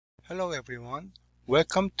Hello everyone,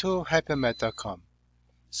 welcome to helpyourmath.com.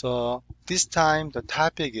 So this time the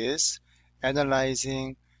topic is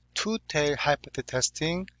analyzing two-tail hypothesis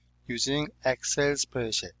testing using Excel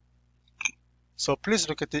spreadsheet. So please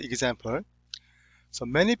look at the example. So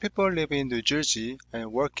many people live in New Jersey and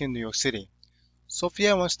work in New York City.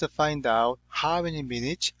 Sophia wants to find out how many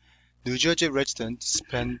minutes New Jersey residents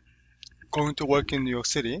spend going to work in New York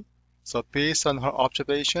City. So based on her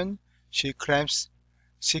observation, she claims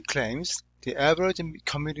the average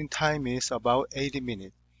commuting time is about 80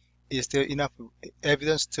 minutes. Is there enough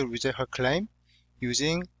evidence to reject her claim?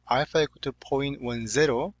 Using alpha equal to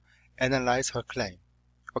 0.10, analyze her claim.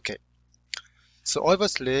 Okay, so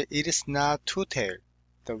obviously it is not two-tailed.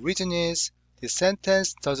 The reason is the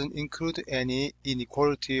sentence doesn't include any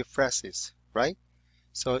inequality phrases, right?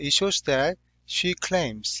 So it shows that she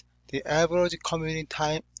claims the average commuting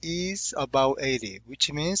time is about 80,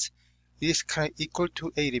 which means it is kind of equal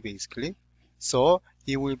to 80 basically. So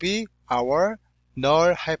it will be our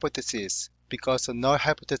null hypothesis because the null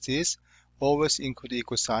hypothesis always include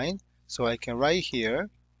equal sign. So I can write here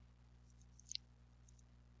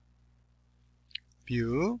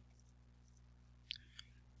mu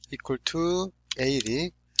equal to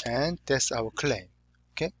 80 and that's our claim.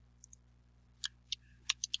 Okay.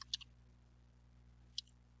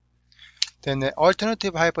 Then the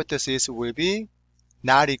alternative hypothesis will be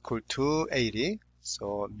not equal to 80.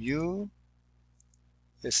 So mu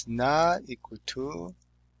is not equal to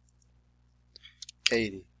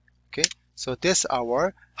 80. Okay, so that's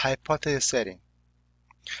our hypothesis setting.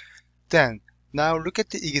 Then now look at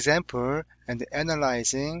the example and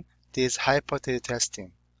analyzing this hypothesis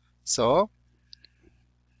testing. So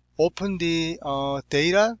open the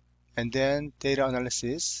data and then data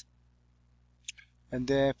analysis and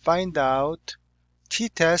then find out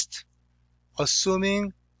t-test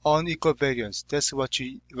assuming unequal variance. That's what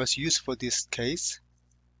was used for this case.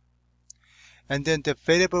 And then the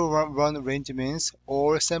variable run range means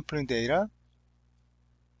all sampling data.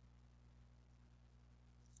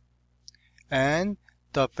 And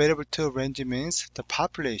the variable to range means the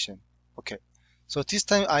population. Okay, so this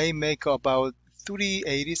time I make about 3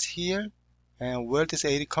 80s here. And where does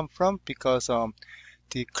 80 come from? Because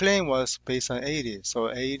the claim was based on 80.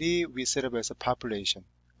 So 80 we set up as a population.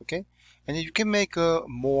 Okay, and you can make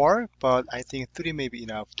more, but I think 3 may be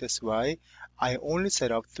enough. That's why I only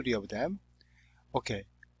set up 3 of them. Okay,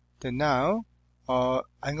 then now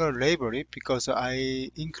I'm going to label it because I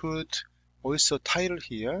include also title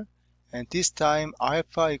here. And this time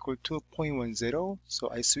alpha equal to 0.10, so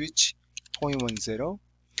I switch 0.10.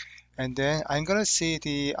 And then I'm gonna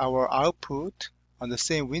see our output on the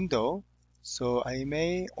same window, so I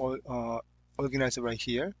may organize it right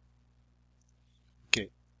here. Okay,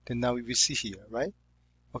 then now we see here, right?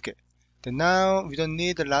 Okay, then now we don't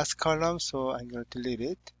need the last column, so I'm gonna delete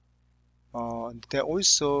it. Then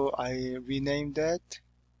also I rename that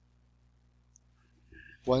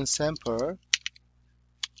one sample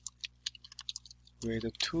with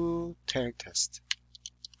a two-tailed test.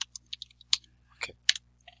 Okay.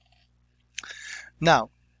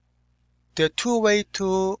 Now, there are two ways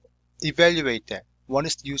to evaluate that. One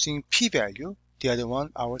is using p-value, the other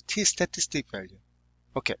one our t-statistic value.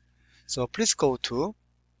 Okay, so please go to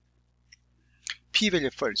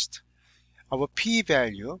p-value first. Our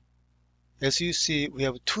p-value, as you see, we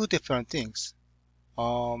have two different things.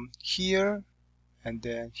 Here and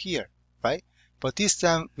then here, right? But this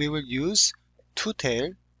time we will use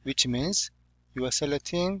two-tail, which means you are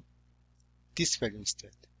selecting this value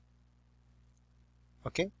instead.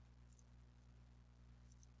 Okay.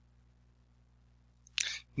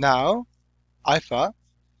 Now, alpha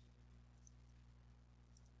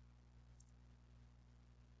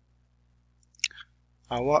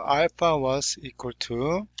was equal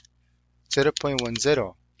to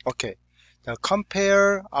 0.10. Okay. Now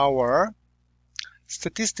compare our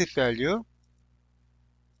statistic value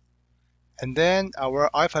and then our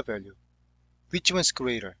alpha value. Which one is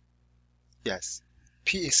greater? Yes,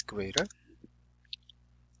 P is greater.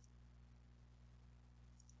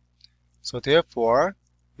 So therefore,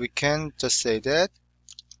 we can just say that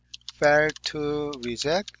fail to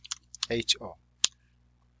reject HO.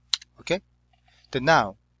 Okay? Then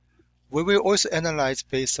now, we will also analyze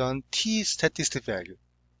based on T statistic value.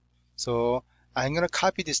 So I'm going to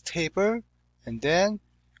copy this table and then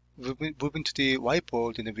move into the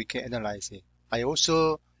whiteboard and then we can analyze it. I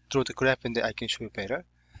also draw the graph and then I can show you better.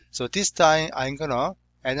 So this time I'm going to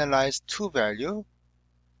analyze two values,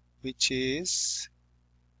 which is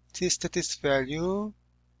T statistic value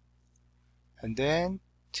and then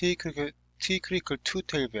T critical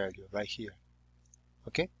two-tail value right here.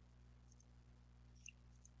 Okay?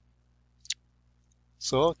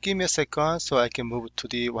 So give me a second so I can move to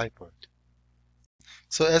the whiteboard.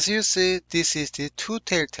 So as you see, this is the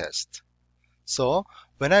two-tail test. So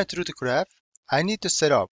when I drew the graph, I need to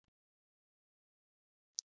set up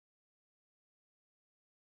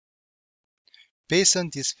based on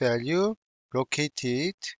this value,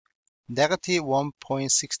 located negative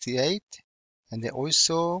 1.68 and then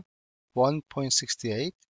also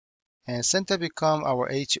 1.68, and center become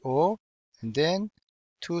our HO, and then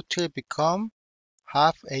two-tail become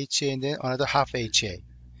half HA and then another half HA.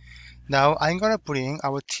 Now I'm gonna bring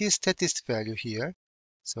our T statistic value here.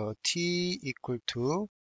 So T equal to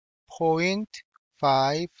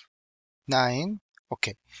 0.59.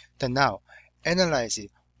 Okay. Then now analyze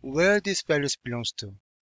it. Where this values belongs to?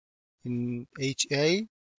 In HA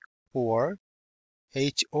or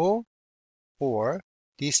HO or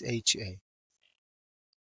this HA?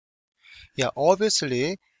 Yeah,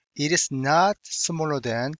 obviously it is not smaller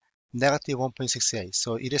than negative 1.68.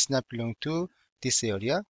 So it is not belong to this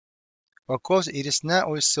area. Of course, it is not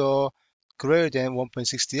also greater than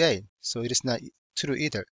 1.68, so it is not true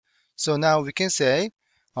either. So now we can say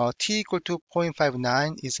t equal to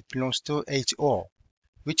 0.59 is belongs to HO,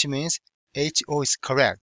 which means HO is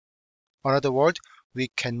correct. In other words, we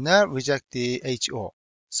cannot reject the HO.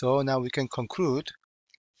 So now we can conclude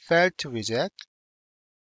failed to reject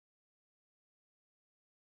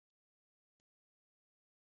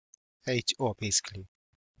HO basically.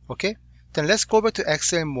 Okay, then let's go back to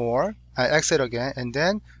Excel again, and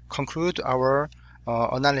then conclude our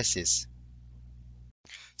analysis.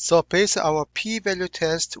 So based on our p-value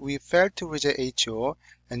test, we failed to reject HO,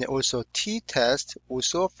 and also t-test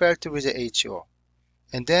also failed to reject HO,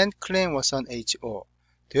 and then claim was on HO.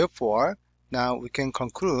 Therefore, now we can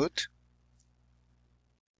conclude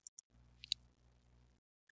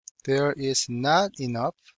there is not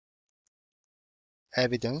enough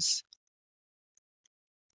evidence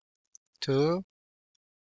to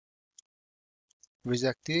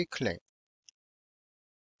reject the claim.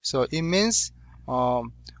 So it means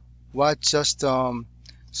what just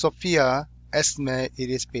Sophia estimate, it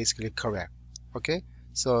is basically correct. Okay,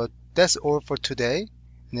 so that's all for today,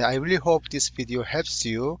 and I really hope this video helps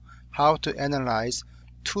you how to analyze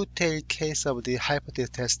two-tailed case of the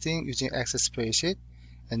hypothesis testing using Excel spreadsheet.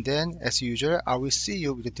 And then as usual, I will see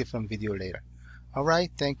you with a different video later.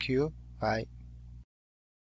 Alright, thank you, bye.